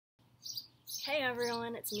Hey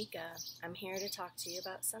everyone, it's Mika. I'm here to talk to you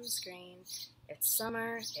about sunscreen. It's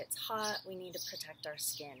summer, it's hot, we need to protect our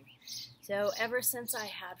skin. So ever since I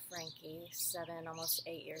had Frankie 7, almost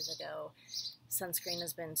 8 years ago, sunscreen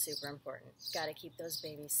has been super important. Got to keep those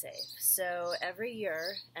babies safe. So every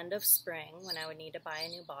year, end of spring, when I would need to buy a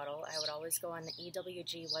new bottle, I would always go on the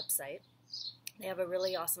EWG website. They have a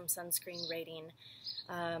really awesome sunscreen rating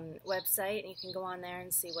website, and you can go on there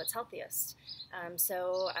and see what's healthiest.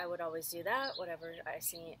 So I would always do that. Whatever I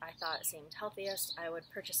thought seemed healthiest, I would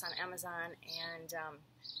purchase on Amazon, and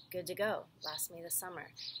good to go. Last me the summer.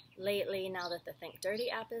 Lately, now that the Think Dirty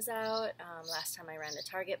app is out, last time I ran to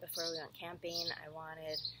Target before we went camping, I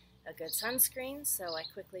wanted a good sunscreen, so I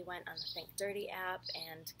quickly went on the Think Dirty app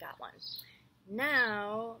and got one.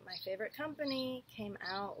 Now, my favorite company came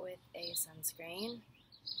out with a sunscreen.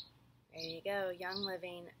 There you go, Young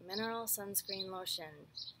Living Mineral Sunscreen Lotion.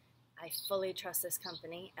 I fully trust this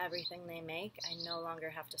company. Everything they make, I no longer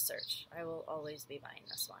have to search. I will always be buying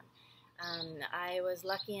this one. I was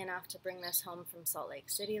lucky enough to bring this home from Salt Lake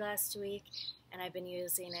City last week, and I've been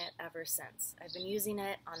using it ever since. I've been using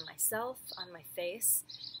it on myself, on my face.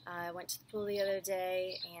 I went to the pool the other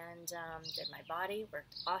day and did my body,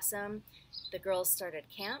 worked awesome. The girls started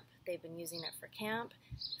camp. They've been using it for camp.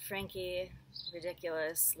 Frankie,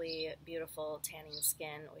 ridiculously beautiful tanning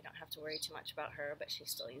skin. We don't have to worry too much about her, but she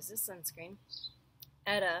still uses sunscreen.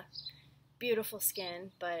 Etta, beautiful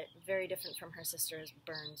skin, but very different from her sister's,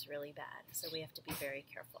 burns really bad, so we have to be very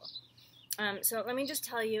careful. So let me just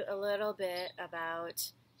tell you a little bit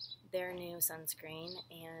about their new sunscreen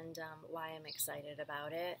and why I'm excited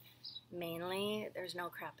about it. Mainly, there's no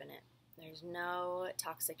crap in it. There's no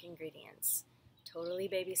toxic ingredients. Totally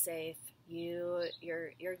baby safe. You're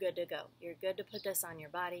good to go. You're good to put this on your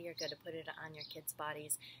body. You're good to put it on your kids'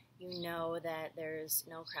 bodies. You know that there's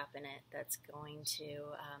no crap in it that's going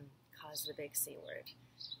to cause the big C word.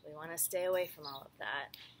 We want to stay away from all of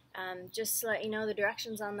that. Just to let you know, the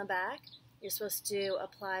directions on the back. You're supposed to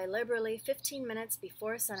apply liberally 15 minutes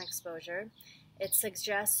before sun exposure. It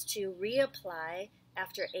suggests to reapply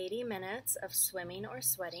after 80 minutes of swimming or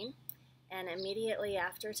sweating and immediately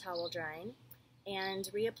after towel drying, and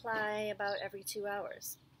reapply about every 2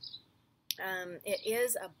 hours. It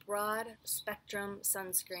is a broad spectrum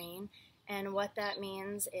sunscreen, and what that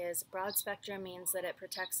means is broad spectrum means that it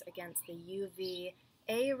protects against the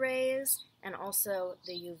UVA rays and also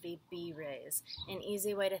the UVB rays. An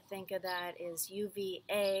easy way to think of that is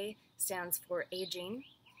UVA stands for aging,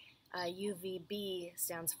 UVB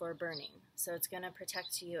stands for burning. So it's going to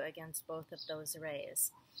protect you against both of those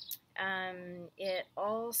rays. It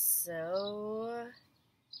also,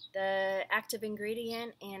 the active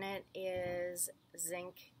ingredient in it is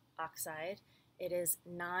zinc oxide. It is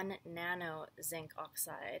non-nano zinc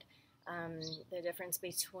oxide. The difference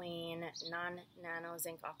between non-nano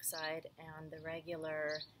zinc oxide and the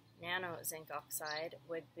regular nano zinc oxide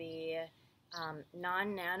would be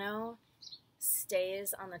non-nano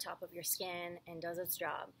stays on the top of your skin and does its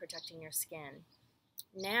job protecting your skin.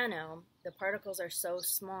 Nano, the particles are so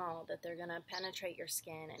small that they're going to penetrate your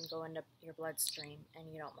skin and go into your bloodstream,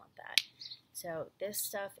 and you don't want that. So this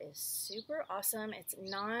stuff is super awesome. It's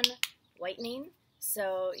non-whitening,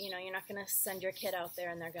 so you're not going to send your kid out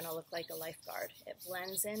there and they're going to look like a lifeguard. It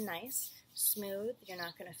blends in nice, smooth. You're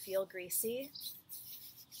not going to feel greasy.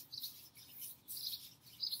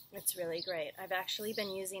 It's really great. I've actually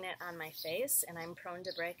been using it on my face, and I'm prone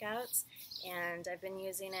to breakouts, and I've been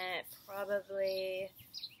using it probably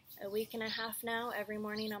a week and a half now every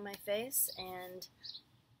morning on my face, and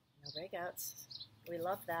no breakouts. We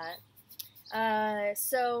love that.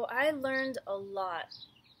 So I learned a lot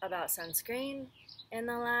about sunscreen in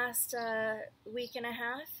the last week and a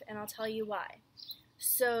half, and I'll tell you why.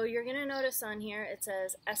 So you're going to notice on here it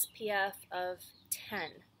says SPF of 10.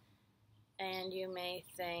 And you may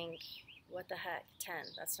think, what the heck, 10?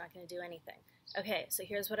 That's not going to do anything. Okay, so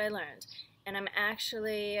here's what I learned. And I'm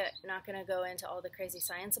actually not going to go into all the crazy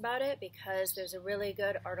science about it because there's a really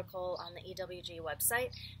good article on the EWG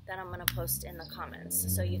website that I'm going to post in the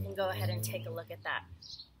comments. So you can go ahead and take a look at that.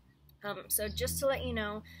 So just to let you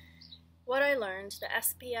know what I learned, the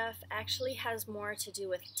SPF actually has more to do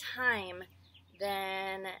with time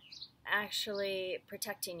than actually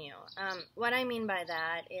protecting you. What I mean by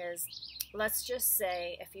that is, let's just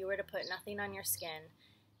say if you were to put nothing on your skin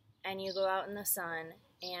and you go out in the sun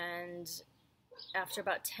and after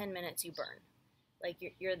about 10 minutes you burn. Like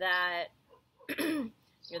you're that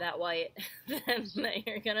you're that white that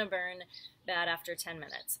you're gonna burn bad after 10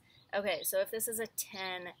 minutes. Okay, so if this is a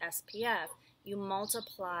 10 SPF, you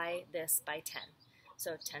multiply this by 10.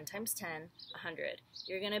 So 10 times 10, 100.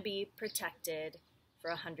 You're gonna be protected for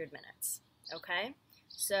 100 minutes. okay?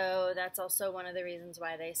 So that's also one of the reasons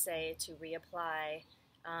why they say to reapply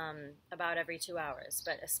about every 2 hours,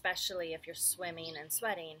 but especially if you're swimming and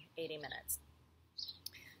sweating, 80 minutes.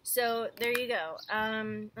 So there you go.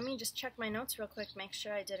 Let me just check my notes real quick, make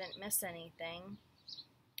sure I didn't miss anything.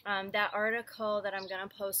 That article that I'm going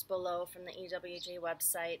to post below from the EWG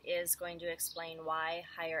website is going to explain why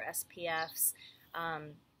higher SPFs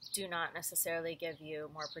do not necessarily give you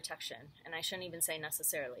more protection. And I shouldn't even say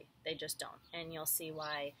necessarily. They just don't. And you'll see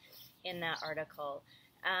why in that article.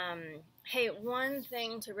 Hey, one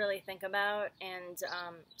thing to really think about, and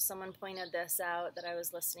someone pointed this out that I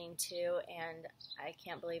was listening to, and I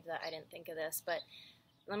can't believe that I didn't think of this, but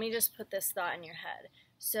let me just put this thought in your head.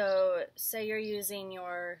 So say you're using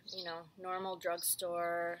your, normal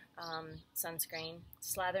drugstore sunscreen,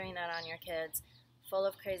 slathering that on your kids, full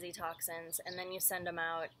of crazy toxins, and then you send them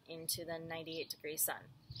out into the 98-degree sun.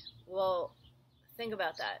 Well, think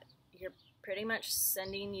about that. You're pretty much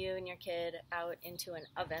sending you and your kid out into an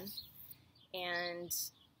oven, and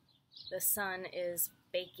the sun is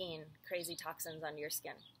baking crazy toxins onto your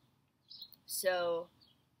skin. So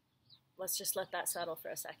let's just let that settle for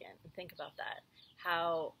a second and think about that,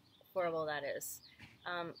 how horrible that is.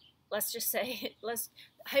 Let's just say,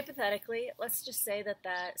 hypothetically, let's just say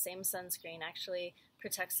that same sunscreen actually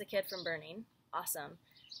protects the kid from burning. Awesome.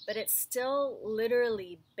 But it's still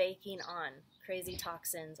literally baking on crazy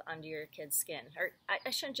toxins onto your kid's skin. Or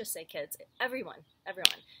I shouldn't just say kids, everyone.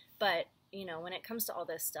 But, when it comes to all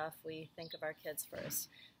this stuff, we think of our kids first.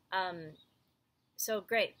 So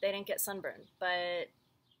great, they didn't get sunburned, but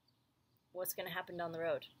what's going to happen down the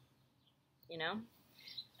road?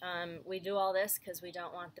 We do all this because we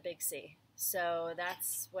don't want the big C. So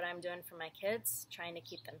that's what I'm doing for my kids, trying to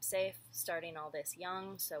keep them safe, starting all this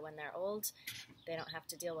young, so when they're old, they don't have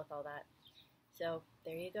to deal with all that. So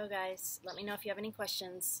there you go, guys. Let me know if you have any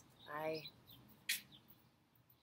questions. Bye.